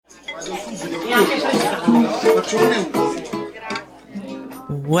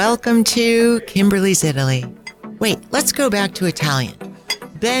Welcome to Kimberly's Italy. Wait, let's go back to Italian.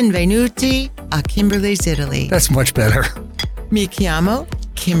 Benvenuti a Kimberly's Italy. That's much better. Mi chiamo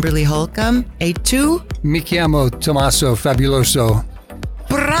Kimberly Holcomb, e tu? Mi chiamo Tommaso Fabuloso.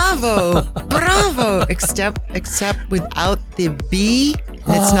 Bravo! Bravo! Except without the B.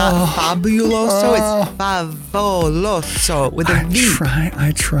 It's not fabuloso, it's favoloso with a V.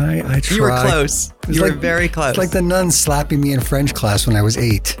 I try. You were close. You were very close. It's like the nuns slapping me in French class when I was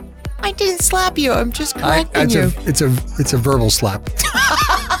 8. I didn't slap you. I'm just correcting you. It's a verbal slap.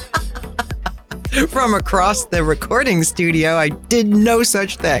 From across the recording studio, I did no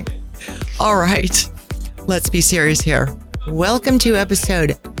such thing. All right, let's be serious here. Welcome to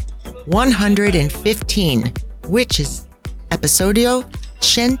episode 115, which is episodio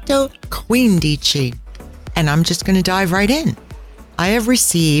 115. And I'm just going to dive right in. I have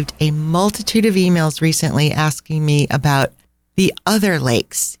received a multitude of emails recently asking me about the other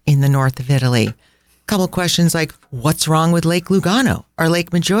lakes in the north of Italy. A couple questions like, what's wrong with Lake Lugano or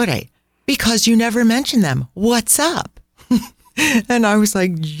Lake Maggiore? Because you never mention them. What's up? And I was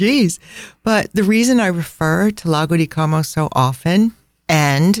like, geez. But the reason I refer to Lago di Como so often,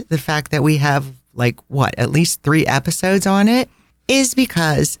 and the fact that we have at least 3 episodes on it, is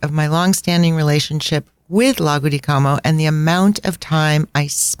because of my longstanding relationship with Lago di Como and the amount of time I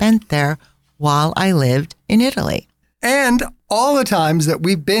spent there while I lived in Italy. And all the times that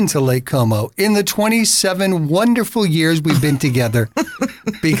we've been to Lake Como in the 27 wonderful years we've been together,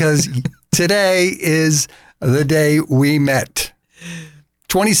 because today is the day we met.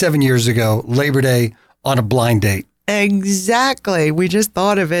 27 years ago, Labor Day, on a blind date. Exactly. We just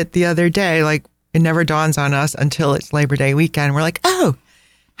thought of it the other day. It never dawns on us until it's Labor Day weekend. We're like, oh,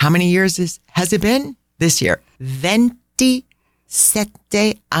 how many years has it been? This year, 27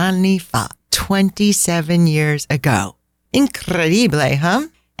 anni fa, 27 years ago. Incredibile, huh?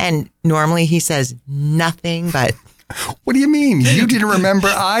 And normally he says nothing but... What do you mean? You didn't remember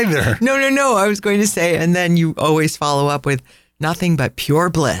either. No. I was going to say, and then you always follow up with nothing but pure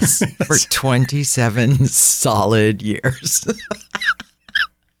bliss for 27 solid years.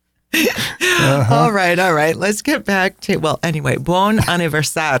 All right. Let's get back to, buon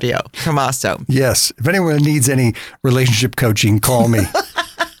anniversario, Tommaso. Yes. If anyone needs any relationship coaching, call me.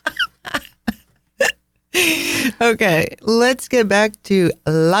 Okay, let's get back to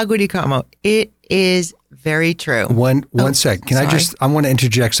Lago di Como. It is very true. One sec. I want to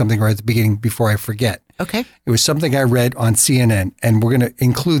interject something right at the beginning before I forget. Okay. It was something I read on CNN, and we're going to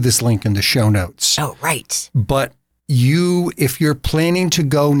include this link in the show notes. Oh, right. But if you're planning to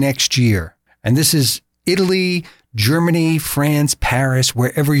go next year, and this is Italy, Germany, France, Paris,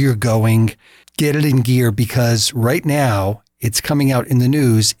 wherever you're going, get it in gear, because right now it's coming out in the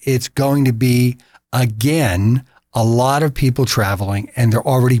news. It's going to be, again, a lot of people traveling, and they're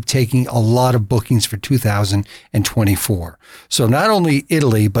already taking a lot of bookings for 2024. So not only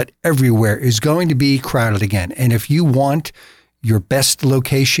Italy, but everywhere is going to be crowded again. And if you want your best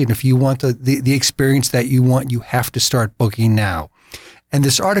location, if you want the experience that you want, you have to start booking now. And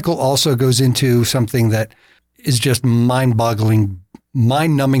this article also goes into something that is just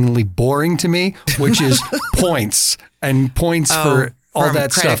mind-numbingly boring to me, which is points for all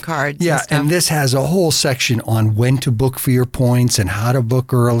that stuff. Cards yeah, and this has a whole section on when to book for your points and how to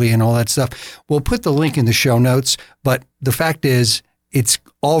book early and all that stuff. We'll put the link in the show notes, but the fact is, it's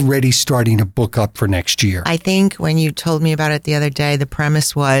already starting to book up for next year. I think when you told me about it the other day, the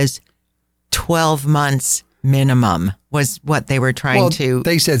premise was 12 months minimum was what they were trying to.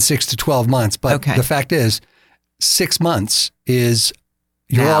 They said 6 to 12 months, but the fact is 6 months is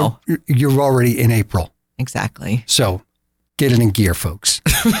you're already in April. Exactly. So get it in gear, folks.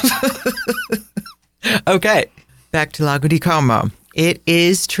 Okay. Back to Lago di Como. It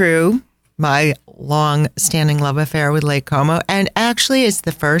is true. My long-standing love affair with Lake Como. And actually, it's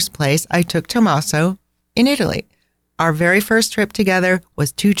the first place I took Tommaso in Italy. Our very first trip together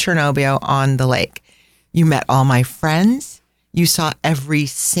was to Cernobbio on the lake. You met all my friends. You saw every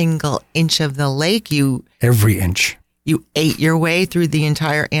single inch of the lake. Every inch. You ate your way through the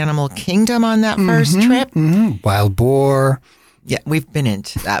entire animal kingdom on that first trip. Mm-hmm. Wild boar. Yeah, we've been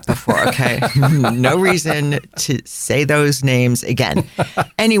into that before, okay? No reason to say those names again.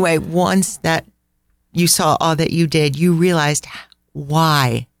 Anyway, once that you saw all that you did, you realized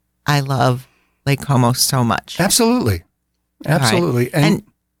why I love Lake Como so much. Absolutely. Absolutely. Right. And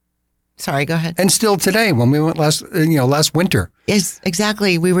sorry, go ahead. And still today, when we went last winter. Yes,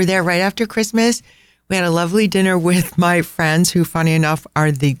 exactly. We were there right after Christmas. We had a lovely dinner with my friends who, funny enough,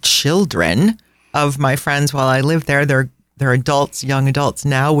 are the children of my friends while I lived there. They're they're adults, young adults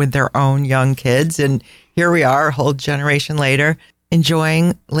now with their own young kids. And here we are, a whole generation later,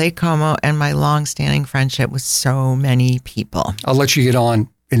 enjoying Lake Como and my long-standing friendship with so many people. I'll let you get on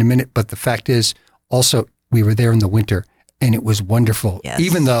in a minute, but the fact is also we were there in the winter and it was wonderful, Yes.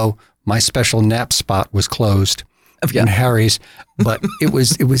 even though my special nap spot was closed in Harry's, but it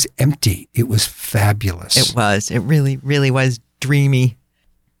was empty. It was fabulous. It was. It really, really was dreamy.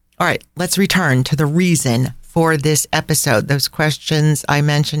 All right, let's return to the reason for this episode. Those questions I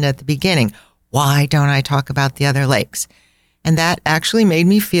mentioned at the beginning. Why don't I talk about the other lakes? And that actually made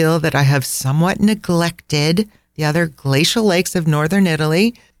me feel that I have somewhat neglected the other glacial lakes of northern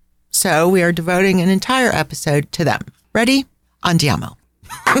Italy. So we are devoting an entire episode to them. Ready? Andiamo.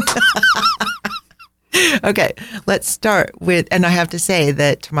 Okay, let's start with, and I have to say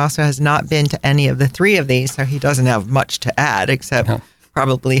that Tommaso has not been to any of the three of these, so he doesn't have much to add except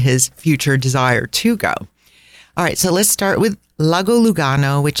probably his future desire to go. All right, so let's start with Lago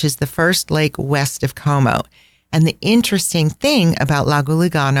Lugano, which is the first lake west of Como. And the interesting thing about Lago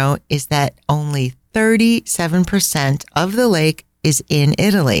Lugano is that only 37% of the lake is in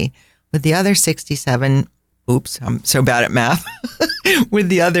Italy, with the other 67, oops, I'm so bad at math, with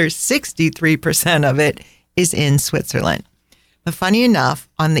the other 63% of it is in Switzerland. But funny enough,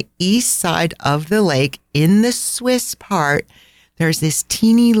 on the east side of the lake, in the Swiss part, there's this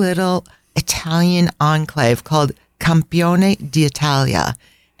teeny little Italian enclave called Campione d'Italia.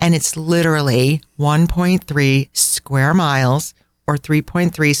 And it's literally 1.3 square miles or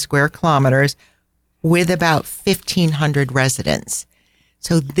 3.3 square kilometers with about 1,500 residents.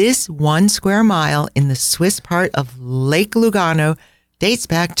 So this 1 square mile in the Swiss part of Lake Lugano dates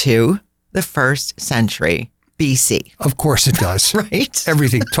back to the 1st century BC. Of course it does. Right?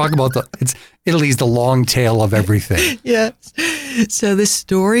 Everything. Talk about Italy's the long tail of everything. Yes. So the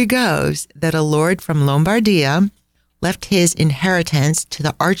story goes that a lord from Lombardia left his inheritance to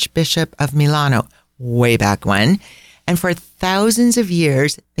the Archbishop of Milano way back when. And for thousands of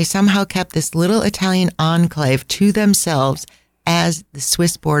years, they somehow kept this little Italian enclave to themselves as the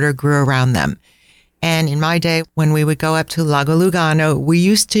Swiss border grew around them. And in my day, when we would go up to Lago Lugano, we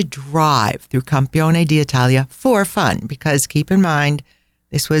used to drive through Campione d'Italia for fun, because keep in mind,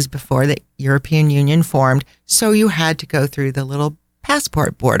 this was before the European Union formed, so you had to go through the little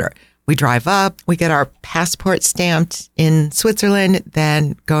passport border. We drive up, we get our passport stamped in Switzerland,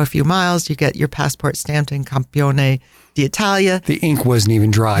 then go a few miles, you get your passport stamped in Campione d'Italia. The ink wasn't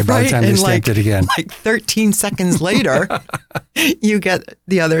even dry by the time they stamped it again. Like 13 seconds later, you get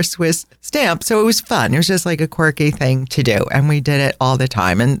the other Swiss stamp. So it was fun. It was just like a quirky thing to do. And we did it all the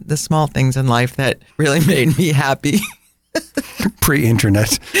time. And the small things in life that really made me happy.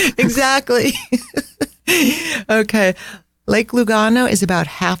 Pre-internet. Exactly. Okay. Lake Lugano is about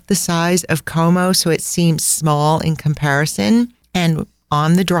half the size of Como, so it seems small in comparison. And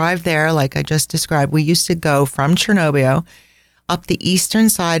on the drive there, like I just described, we used to go from Cernobbio up the eastern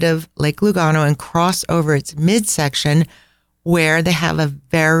side of Lake Lugano and cross over its midsection where they have a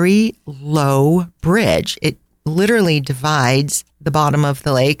very low bridge. It literally divides the bottom of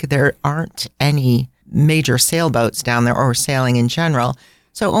the lake. There aren't any major sailboats down there or sailing in general.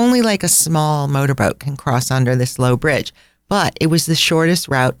 So only like a small motorboat can cross under this low bridge. But it was the shortest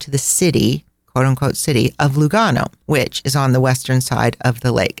route to the city, quote unquote city, of Lugano, which is on the western side of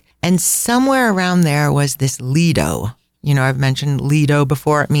the lake. And somewhere around there was this Lido. You know, I've mentioned Lido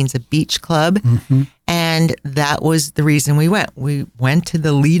before. It means a beach club. Mm-hmm. And that was the reason we went. We went to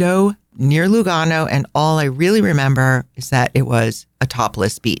the Lido near Lugano, and all I really remember is that it was a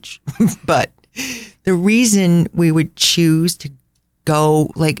topless beach. But the reason we would choose to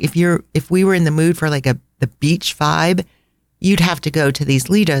go, like if we were in the mood for like the beach vibe, you'd have to go to these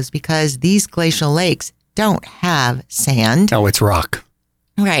Lidos because these glacial lakes don't have sand. Oh, it's rock.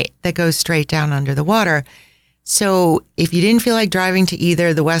 Right. That goes straight down under the water. So if you didn't feel like driving to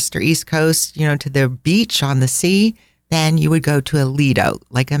either the west or east coast, you know, to the beach on the sea, then you would go to a Lido,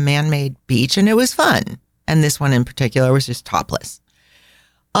 like a man-made beach, and it was fun. And this one in particular was just topless.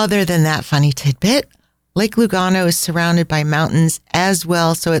 Other than that funny tidbit, Lake Lugano is surrounded by mountains as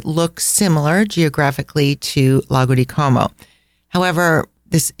well, so it looks similar geographically to Lago di Como. However,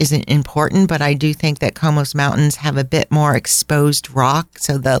 this isn't important, but I do think that Como's mountains have a bit more exposed rock,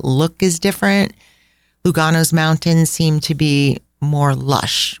 so the look is different. Lugano's mountains seem to be more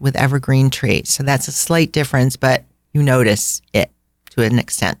lush with evergreen trees. So that's a slight difference, but you notice it to an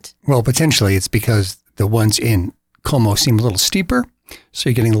extent. Well, potentially it's because the ones in Como seem a little steeper, so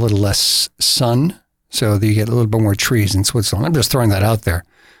you're getting a little less sun, so that you get a little bit more trees in Switzerland. I'm just throwing that out there.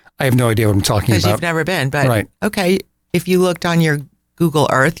 I have no idea what I'm talking about. Because you've never been, but right. Okay, if you looked on your Google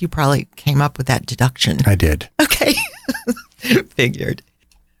Earth, you probably came up with that deduction. I did. Okay. Figured.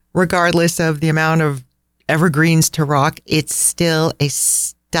 Regardless of the amount of evergreens to rock, it's still a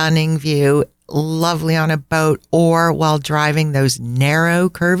stunning view, lovely on a boat or while driving those narrow,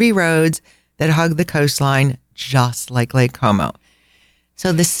 curvy roads that hug the coastline, just like Lake Como.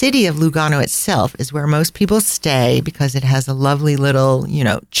 So the city of Lugano itself is where most people stay because it has a lovely little,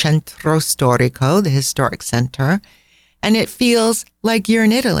 centro storico, the historic center, and it feels like you're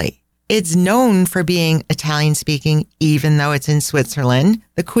in Italy. It's known for being Italian speaking, even though it's in Switzerland.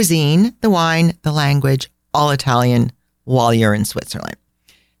 The cuisine, the wine, the language, all Italian while you're in Switzerland.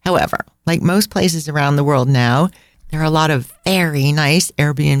 However, like most places around the world now, there are a lot of very nice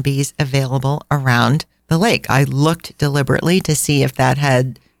Airbnbs available around the lake. I looked deliberately to see if that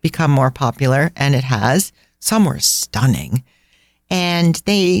had become more popular, and it has. Some were stunning, and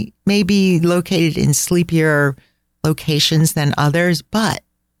they may be located in sleepier locations than others, but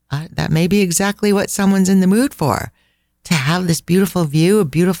that may be exactly what someone's in the mood for. To have this beautiful view, a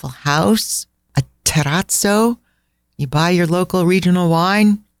beautiful house, a terrazzo, you buy your local regional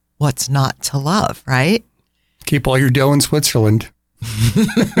wine, what's not to love, right? Keep all your dough in Switzerland.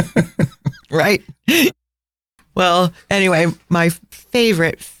 Right. Well, anyway, my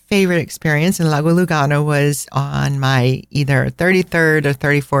favorite experience in Lago Lugano was on my either 33rd or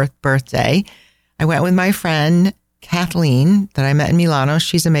 34th birthday. I went with my friend Kathleen that I met in Milano.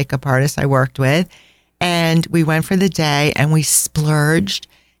 She's a makeup artist I worked with. And we went for the day and we splurged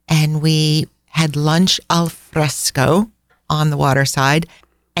and we had lunch al fresco on the waterside.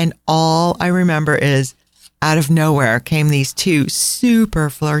 And all I remember is out of nowhere came these two super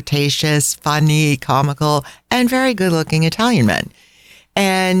flirtatious, funny, comical, and very good looking Italian men.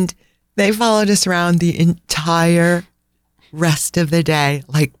 And they followed us around the entire rest of the day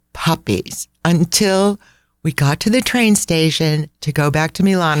like puppies until we got to the train station to go back to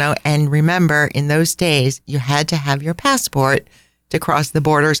Milano. And remember, in those days, you had to have your passport to cross the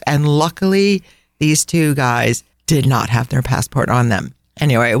borders. And luckily, these two guys did not have their passport on them.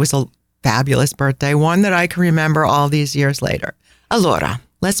 Anyway, it was a fabulous birthday, one that I can remember all these years later. Allora,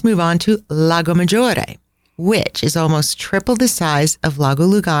 let's move on to Lago Maggiore, which is almost triple the size of Lago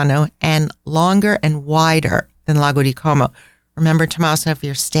Lugano and longer and wider than Lago di Como. Remember, Tommaso, if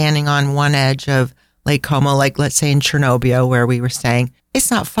you're standing on one edge of Lake Como, like let's say in Cernobbio where we were staying,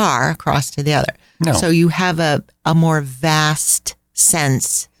 it's not far across to the other. No. So you have a more vast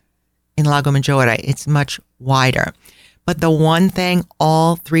sense in Lago Maggiore. It's much wider. But the one thing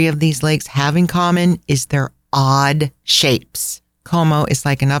all three of these lakes have in common is their odd shapes. Como is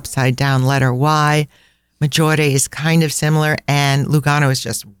like an upside down letter Y. Maggiore is kind of similar, and Lugano is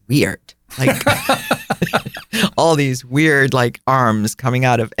just weird. Like all these weird like arms coming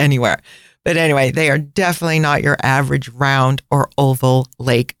out of anywhere. But anyway, they are definitely not your average round or oval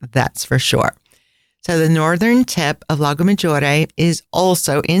lake, that's for sure. So the northern tip of Lago Maggiore is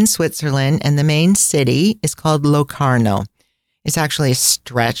also in Switzerland, and the main city is called Locarno. It's actually a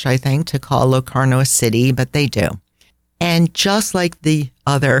stretch, I think, to call Locarno a city, but they do. And just like the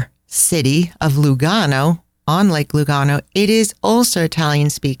other city of Lugano, on Lake Lugano, it is also Italian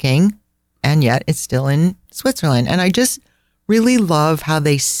speaking, and yet it's still in Switzerland. And I just really love how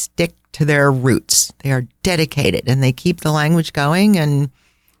they stick to their roots. They are dedicated and they keep the language going, and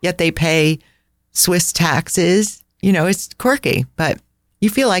yet they pay Swiss taxes. It's quirky, but you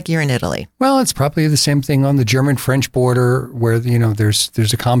feel like you're in Italy. Well, it's probably the same thing on the German-French border where, there's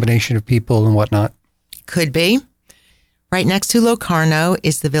a combination of people and whatnot. Could be. Right next to Locarno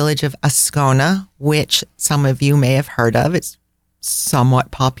is the village of Ascona, which some of you may have heard of. It's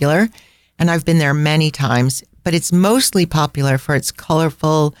somewhat popular, and I've been there many times, but it's mostly popular for its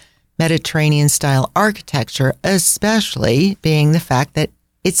colorful Mediterranean-style architecture, especially being the fact that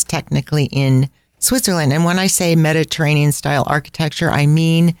it's technically in Switzerland. And when I say Mediterranean-style architecture, I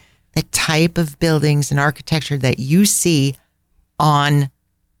mean the type of buildings and architecture that you see on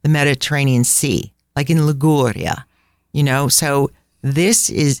the Mediterranean Sea, like in Liguria. So this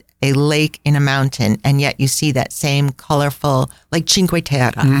is a lake in a mountain, and yet you see that same colorful, like Cinque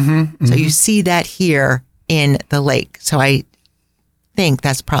Terre. Mm-hmm. So you see that here in the lake. So I think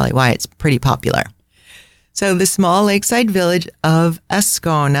that's probably why it's pretty popular. So the small lakeside village of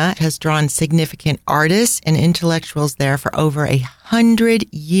Ascona has drawn significant artists and intellectuals there for over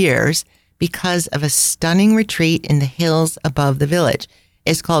 100 years because of a stunning retreat in the hills above the village.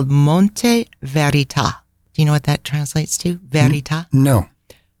 It's called Monte Verita. Do you know what that translates to? Verita? No.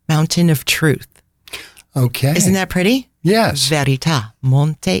 Mountain of Truth. Okay. Isn't that pretty? Yes. Verita.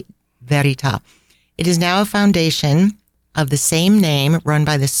 Monte Verita. It is now a foundation of the same name run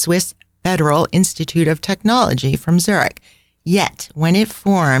by the Swiss Federal Institute of Technology from Zurich. Yet, when it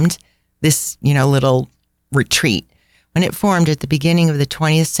formed this, little retreat, When it formed at the beginning of the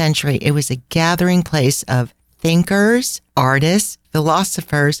 20th century, it was a gathering place of thinkers, artists,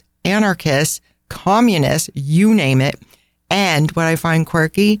 philosophers, anarchists, communists, you name it. And what I find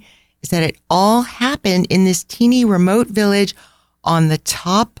quirky is that it all happened in this teeny remote village on the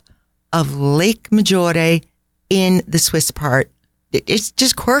top of Lake Maggiore in the Swiss part. It's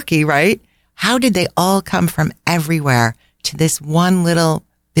just quirky, right? How did they all come from everywhere to this one little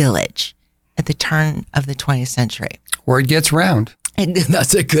village at the turn of the 20th century? Word gets round. And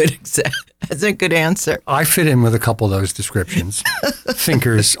that's a good answer. I fit in with a couple of those descriptions.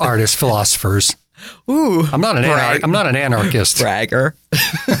 Thinkers, artists, philosophers. Ooh, I'm not an anarchist. Bragger.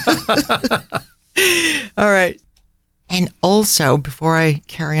 All right. And also, before I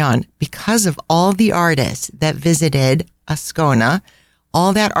carry on, because of all the artists that visited Ascona,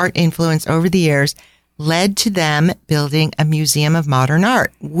 all that art influence over the years led to them building a museum of modern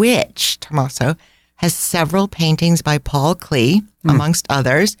art, which, Tommaso, has several paintings by Paul Klee, amongst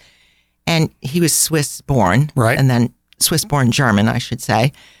others. And he was Swiss-born, right? And then Swiss-born German, I should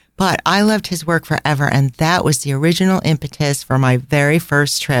say. But I loved his work forever, and that was the original impetus for my very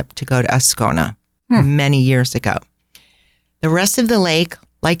first trip to go to Ascona many years ago. The rest of the lake,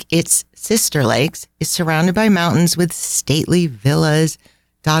 like its sister lakes, is surrounded by mountains with stately villas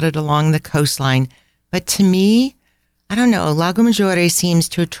dotted along the coastline. But to me, I don't know, Lago Maggiore seems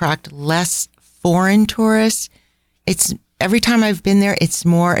to attract less foreign tourists. It's every time I've been there, it's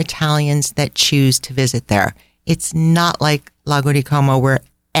more Italians that choose to visit there. It's not like Lago di Como where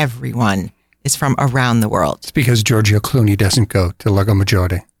everyone is from around the world. It's because Giorgio Clooney doesn't go to Lago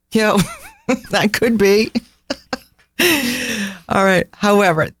Maggiore. Yeah, that could be. All right.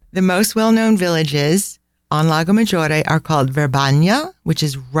 However, the most well-known villages on Lago Maggiore are called Verbania, which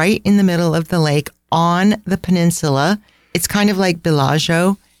is right in the middle of the lake on the peninsula. It's kind of like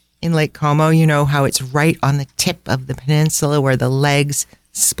Bellagio in Lake Como. You know how it's right on the tip of the peninsula where the legs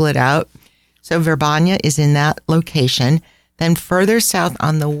split out. So Verbania is in that location. Then further south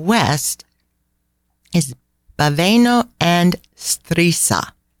on the west is Baveno and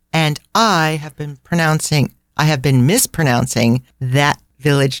Strisa. And I have been mispronouncing that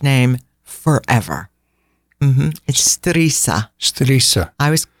village name forever. It's Strisa. Strisa. I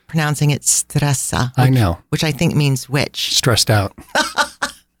was pronouncing it Stressa. I know. Which I think means witch. Stressed out.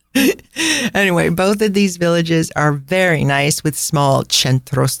 Anyway, both of these villages are very nice with small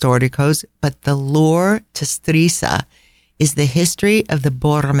centros storicos, but the lure to Strisa is the history of the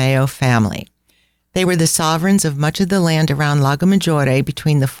Borromeo family. They were the sovereigns of much of the land around Lago Maggiore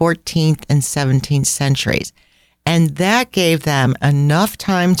between the 14th and 17th centuries. And that gave them enough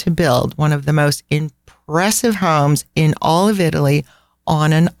time to build one of the most impressive homes in all of Italy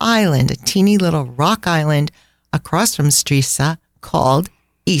on an island, a teeny little rock island across from Strisa called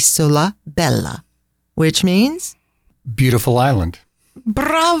Isola Bella, which means? Beautiful island.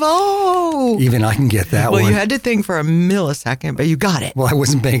 Bravo! Even I can get that one. Well, you had to think for a millisecond, but you got it. Well, I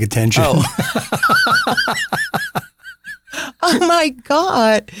wasn't paying attention. Oh. Oh my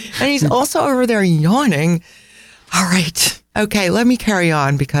God. And he's also over there yawning. All right. Okay, let me carry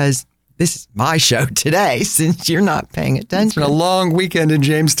on because this is my show today since you're not paying attention. It's been a long weekend in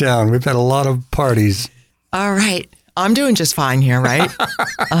Jamestown. We've had a lot of parties. All right. I'm doing just fine here, right?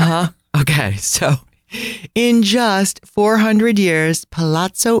 Okay. So in just 400 years,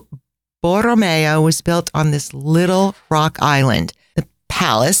 Palazzo Borromeo was built on this little rock island. The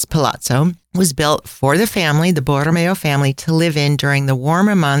palace, Palazzo, was built for the family, the Borromeo family, to live in during the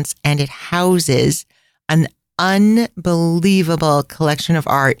warmer months, and it houses an unbelievable collection of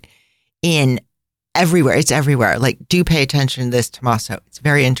art in everywhere. It's everywhere. Like, do pay attention to this, Tommaso. It's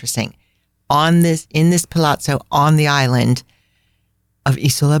very interesting. In this palazzo on the island of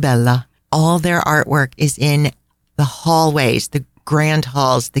Isola Bella, all their artwork is in the hallways, the grand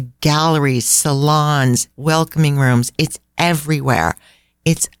halls, the galleries, salons, welcoming rooms. It's everywhere.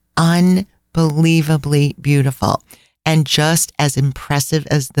 It's unbelievably beautiful. And just as impressive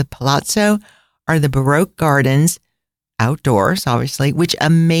as the palazzo are the Baroque gardens, outdoors, obviously, which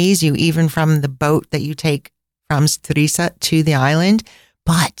amaze you even from the boat that you take from Strisa to the island.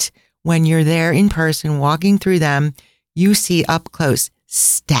 But when you're there in person, walking through them, you see up close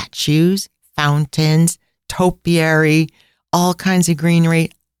statues, fountains, topiary, all kinds of greenery.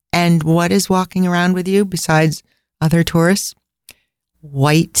 And what is walking around with you besides other tourists?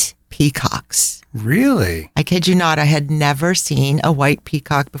 White peacocks. Really? I kid you not. I had never seen a white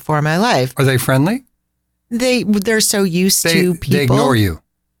peacock before in my life. Are they friendly? They're so used to people. They ignore you.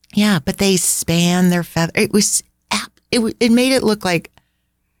 Yeah, but they span their feather. It made it look like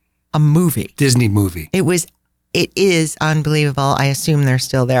a movie. Disney movie. It is unbelievable. I assume they're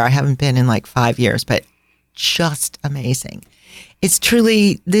still there. I haven't been in like 5 years, but just amazing. It's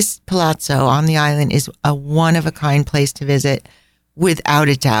truly, this palazzo on the island is a one-of-a-kind place to visit, without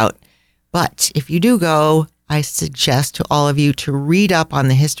a doubt. But if you do go, I suggest to all of you to read up on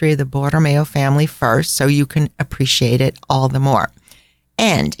the history of the Borromeo family first so you can appreciate it all the more.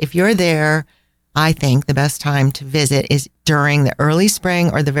 And if you're there, I think the best time to visit is during the early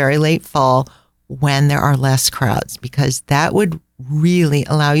spring or the very late fall when there are less crowds, because that would really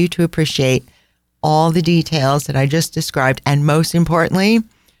allow you to appreciate all the details that I just described. And most importantly,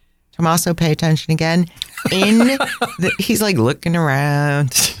 Tommaso, pay attention again. He's like looking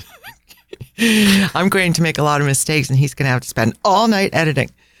around. I'm going to make a lot of mistakes and he's going to have to spend all night editing.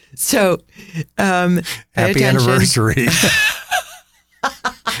 So, happy anniversary.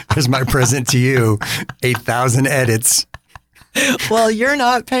 Here's my present to you. 8,000 edits. Well, you're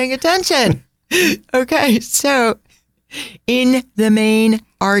not paying attention. Okay. So in the main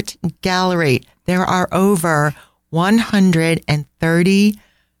art gallery, there are over 130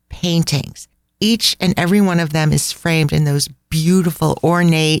 paintings. Each and every one of them is framed in those beautiful,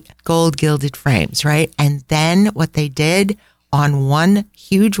 ornate, gold-gilded frames, right? And then what they did on one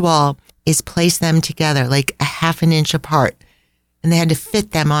huge wall is place them together like a half an inch apart. And they had to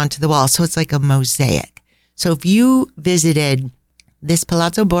fit them onto the wall. So it's like a mosaic. So if you visited this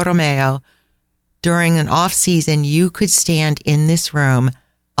Palazzo Borromeo during an off season, you could stand in this room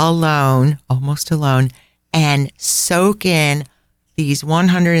alone, almost alone, and soak in these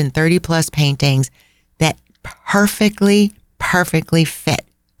 130 plus paintings that perfectly fit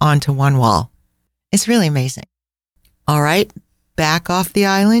onto one wall. It's really amazing. All right, back off the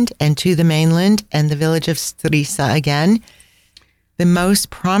island and to the mainland and the village of Strisa again. The most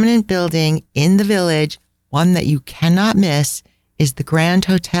prominent building in the village, one that you cannot miss, is the Grand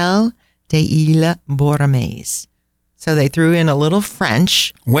Hotel de Ile Borromese. So they threw in a little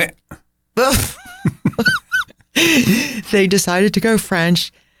French. What? They decided to go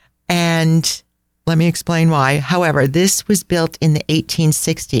French, and let me explain why. However, this was built in the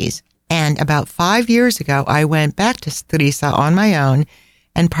 1860s, and about 5 years ago, I went back to Strisa on my own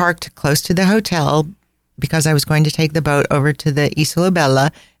and parked close to the hotel because I was going to take the boat over to the Isola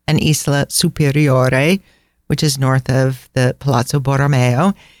Bella and Isola Superiore, which is north of the Palazzo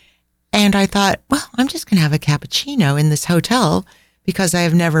Borromeo. And I thought, well, I'm just going to have a cappuccino in this hotel because I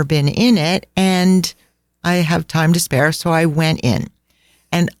have never been in it and I have time to spare. So I went in.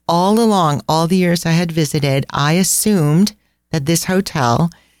 And all along, all the years I had visited, I assumed that this hotel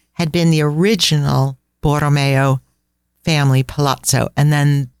had been the original Borromeo family palazzo. And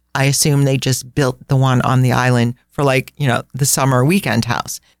then I assume they just built the one on the island for the summer weekend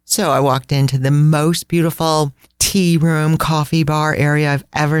house. So I walked into the most beautiful tea room, coffee bar area I've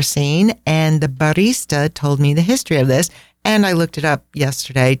ever seen. And the barista told me the history of this. And I looked it up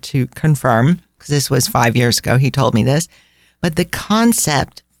yesterday to confirm, because this was 5 years ago. He told me this. But the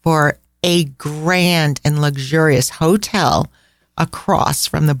concept for a grand and luxurious hotel across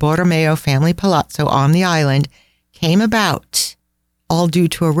from the Borromeo family palazzo on the island came about all due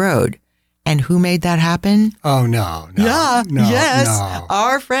to a road. And who made that happen? Oh, no. Yes.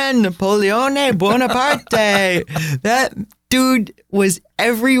 Our friend Napoleone Bonaparte. That dude was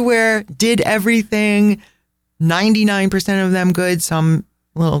everywhere, did everything. 99% of them good, some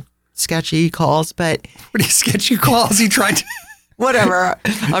little sketchy calls, but... What are sketchy calls? He tried to... Whatever.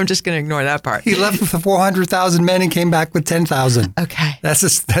 I'm just going to ignore that part. He left with 400,000 men and came back with 10,000. Okay. That's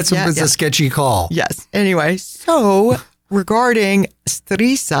a sketchy call. Yes. Anyway, so regarding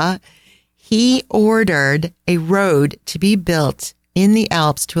Strisa, he ordered a road to be built in the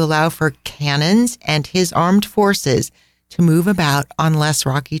Alps to allow for cannons and his armed forces to move about on less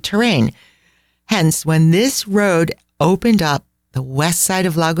rocky terrain. Hence, when this road opened up the west side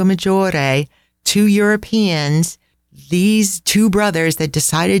of Lago Maggiore to Europeans, these two brothers that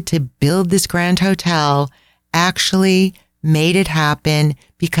decided to build this grand hotel actually made it happen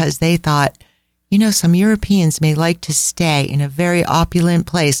because they thought, some Europeans may like to stay in a very opulent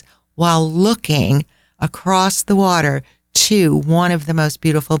place while looking across the water to one of the most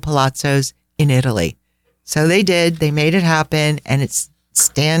beautiful palazzos in Italy. So they did. They made it happen, and it's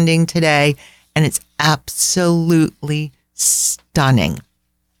standing today, and it's absolutely stunning.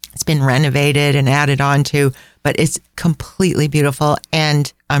 It's been renovated and added on to, but it's completely beautiful,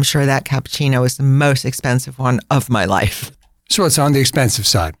 and I'm sure that cappuccino is the most expensive one of my life. So it's on the expensive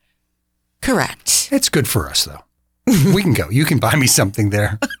side. Correct. It's good for us, though. We can go. You can buy me something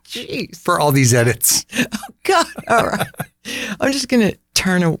there. Jeez. For all these edits. Oh, God. All right. I'm just going to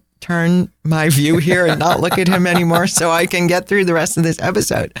turn my view here and not look at him anymore so I can get through the rest of this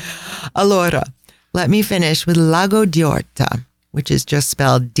episode. Allora, let me finish with Lago d'Orta. which is just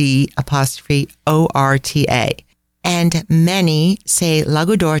spelled D''Orta. And many say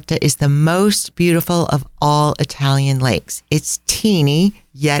Lago d'Orta is the most beautiful of all Italian lakes. It's teeny,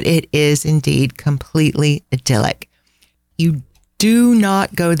 yet it is indeed completely idyllic. You do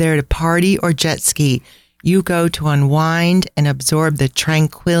not go there to party or jet ski. You go to unwind and absorb the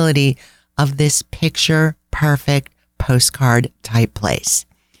tranquility of this picture-perfect postcard type place.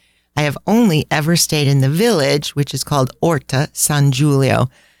 I have only ever stayed in the village, which is called Orta San Giulio.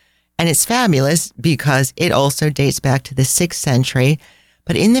 And it's fabulous because it also dates back to the 6th century.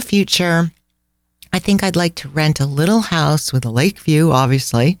 But in the future, I think I'd like to rent a little house with a lake view,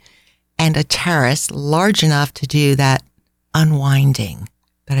 obviously, and a terrace large enough to do that unwinding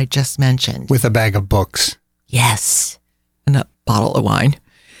that I just mentioned. With a bag of books. Yes. And a bottle of wine.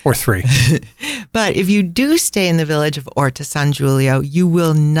 Or 3. But if you do stay in the village of Orta San Giulio, you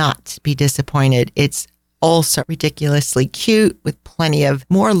will not be disappointed. It's also ridiculously cute with plenty of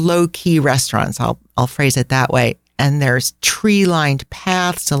more low-key restaurants. I'll phrase it that way. And there's tree-lined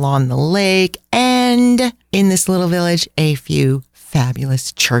paths along the lake. And in this little village, a few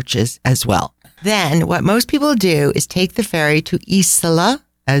fabulous churches as well. Then what most people do is take the ferry to Isola.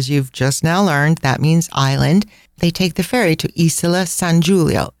 As you've just now learned, that means island. They take the ferry to Isola San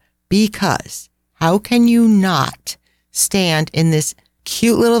Giulio because how can you not stand in this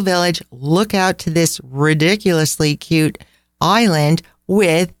cute little village, look out to this ridiculously cute island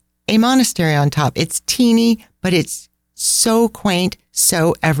with a monastery on top? It's teeny, but it's so quaint,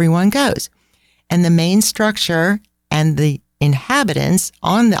 so everyone goes. And the main structure and the inhabitants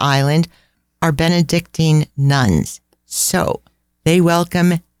on the island are Benedictine nuns. So they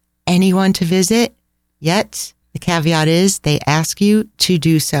welcome anyone to visit, yet the caveat is they ask you to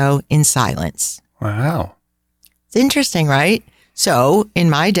do so in silence. Wow. It's interesting, right? So in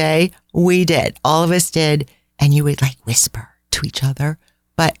my day, we did. All of us did. And you would like whisper to each other.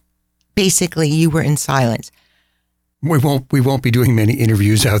 But basically, you were in silence. We won't be doing many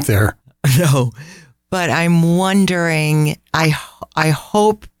interviews out there. No. But I'm wondering, I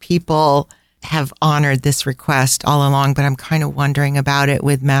hope people have honored this request all along, but I'm kind of wondering about it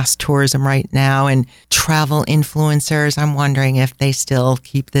with mass tourism right now and travel influencers. I'm wondering if they still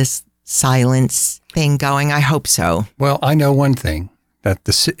keep this silence thing going. I hope so. Well, I know one thing, that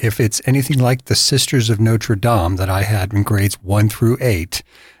if it's anything like the Sisters of Notre Dame that I had in grades 1 through 8,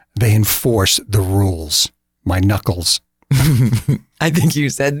 they enforce the rules. My knuckles. I think you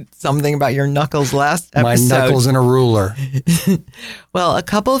said something about your knuckles last episode. My knuckles and a ruler. Well, a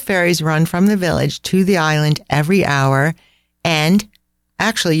couple of ferries run from the village to the island every hour. And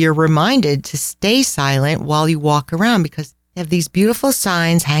actually, you're reminded to stay silent while you walk around because they have these beautiful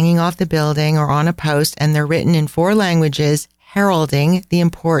signs hanging off the building or on a post, and they're written in 4 languages heralding the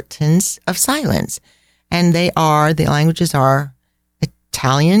importance of silence. And the languages are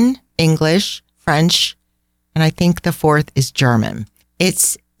Italian, English, French, and I think the 4th is German.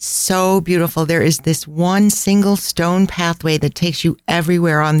 It's so beautiful. There is this one single stone pathway that takes you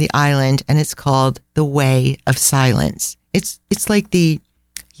everywhere on the island, and it's called the Way of Silence. It's like the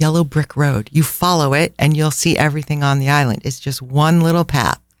yellow brick road. You follow it, and you'll see everything on the island. It's just one little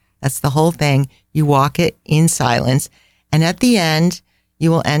path. That's the whole thing. You walk it in silence, and at the end,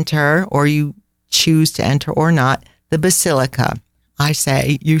 you will enter, or you choose to enter or not, the Basilica. I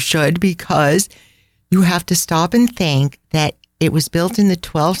say you should because you have to stop and think that it was built in the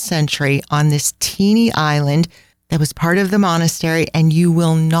 12th century on this teeny island that was part of the monastery, and you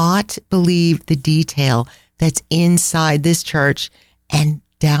will not believe the detail that's inside this church. And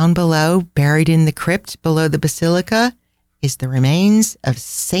down below, buried in the crypt below the basilica, is the remains of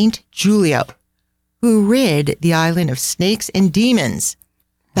Saint Giulio, who rid the island of snakes and demons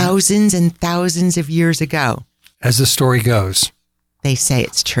thousands and thousands of years ago. As the story goes. They say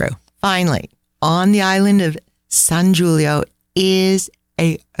it's true. Finally, on the island of San Giulio is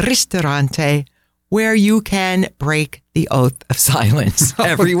a ristorante where you can break the oath of silence.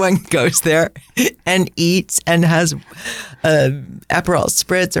 Everyone goes there and eats and has Aperol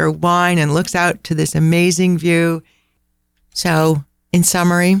Spritz or wine and looks out to this amazing view. So, in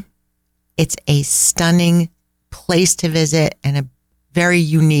summary, it's a stunning place to visit and a very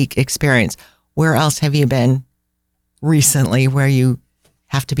unique experience. Where else have you been recently where you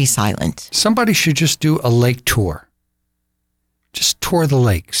have to be silent? Somebody should just do a lake tour. Just tour the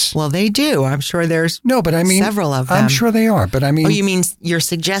lakes. Well, they do. I'm sure there's several of them. I'm sure they are, but I mean... Oh, you mean you're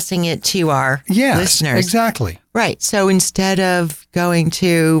suggesting it to our listeners? Yes, exactly. Right. So instead of going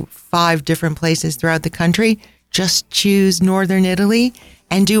to 5 different places throughout the country, just choose northern Italy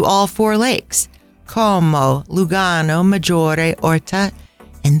and do all 4 lakes. Como, Lugano, Maggiore, Orta.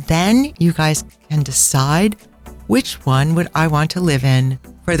 And then you guys can decide which one would I want to live in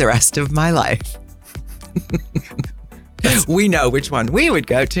for the rest of my life? We know which one we would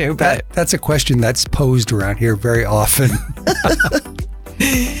go to, but that's a question that's posed around here very often.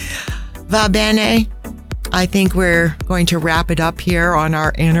 Va bene. I think we're going to wrap it up here on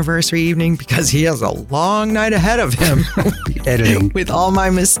our anniversary evening because he has a long night ahead of him. Editing. With all my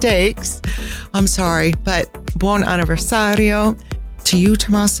mistakes. I'm sorry, but buon anniversario to you,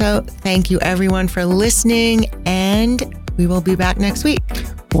 Tommaso. Thank you, everyone, for listening, and we will be back next week.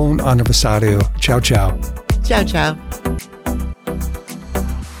 Buon anniversario. Ciao, ciao. Ciao, ciao.